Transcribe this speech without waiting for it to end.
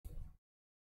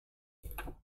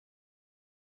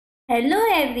Hello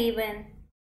everyone,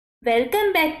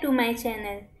 welcome back to my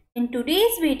channel. In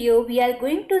today's video, we are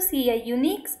going to see a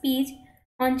unique speech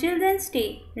on Children's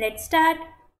Day. Let's start.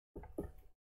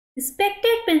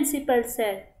 Respected Principal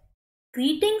Sir,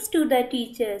 greetings to the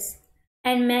teachers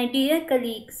and my dear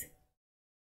colleagues.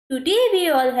 Today we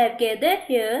all have gathered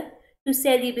here to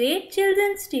celebrate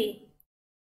Children's Day.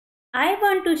 I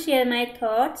want to share my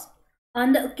thoughts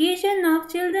on the occasion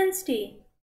of Children's Day.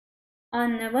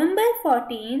 On November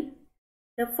 14,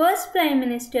 the first Prime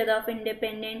Minister of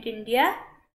independent India,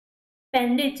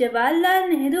 Pandit Jawaharlal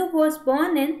Nehru, was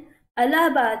born in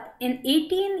Allahabad in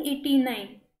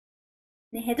 1889.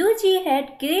 Nehru ji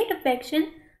had great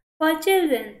affection for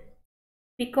children.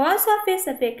 Because of his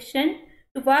affection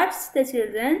towards the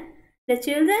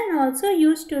children also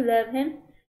used to love him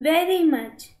very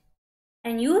much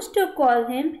and used to call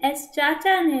him as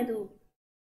Chacha Nehru.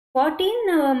 14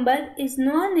 November is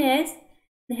known as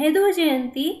Nehru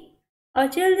Jayanti or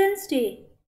Children's Day.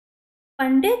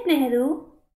 Pandit Nehru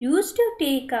used to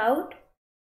take out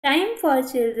time for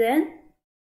children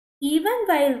even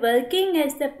while working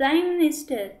as the Prime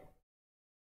Minister.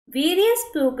 Various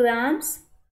programs,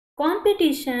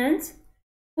 competitions,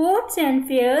 sports and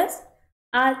fairs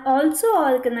are also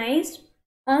organized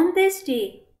on this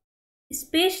day,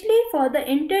 especially for the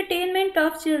entertainment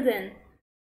of children.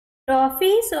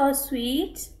 Trophies or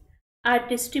sweets are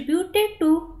distributed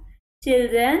to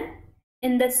children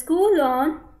in the school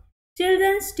on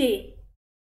Children's Day.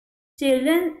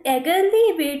 Children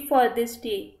eagerly wait for this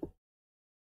day.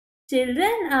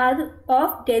 Children are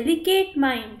of delicate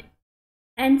mind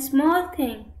and small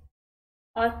thing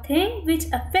or thing which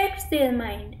affects their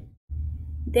mind.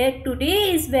 That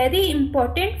today is very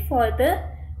important for the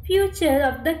future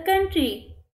of the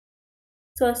country.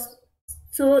 So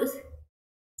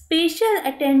special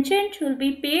attention should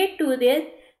be paid to their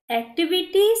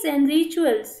activities and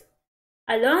rituals.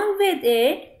 Along with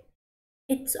it,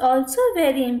 it's also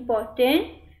very important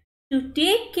to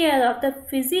take care of the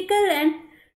physical and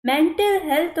mental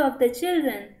health of the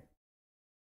children.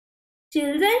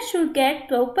 Children should get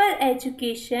proper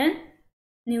education,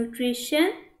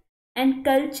 nutrition, and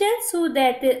culture so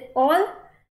that their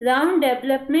all-round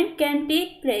development can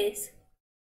take place.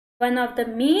 One of the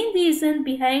main reasons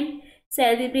behind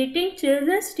celebrating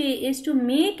Children's Day is to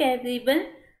make everyone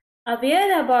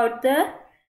aware about the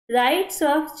rights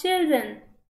of children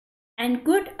and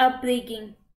good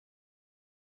upbringing.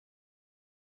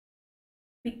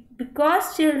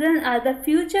 Because children are the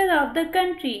future of the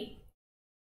country.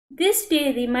 This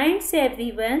day reminds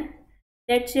everyone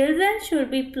that children should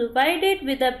be provided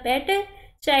with a better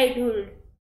childhood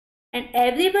and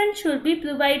everyone should be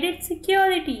provided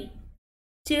security.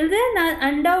 Children are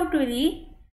undoubtedly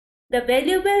the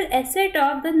valuable asset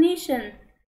of the nation,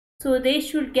 so they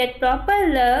should get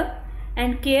proper love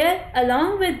and care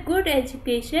along with good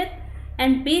education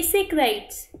and basic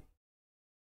rights.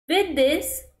 With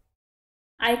this,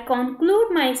 I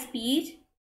conclude my speech.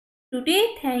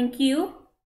 Today, thank you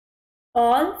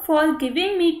all for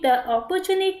giving me the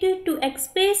opportunity to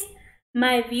express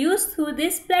my views through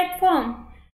this platform,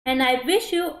 and I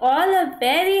wish you all a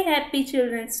very happy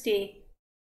Children's Day.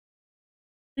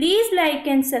 Please like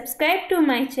and subscribe to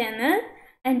my channel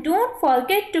and don't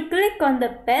forget to click on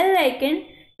the bell icon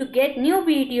to get new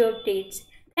video updates.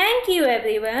 Thank you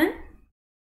everyone.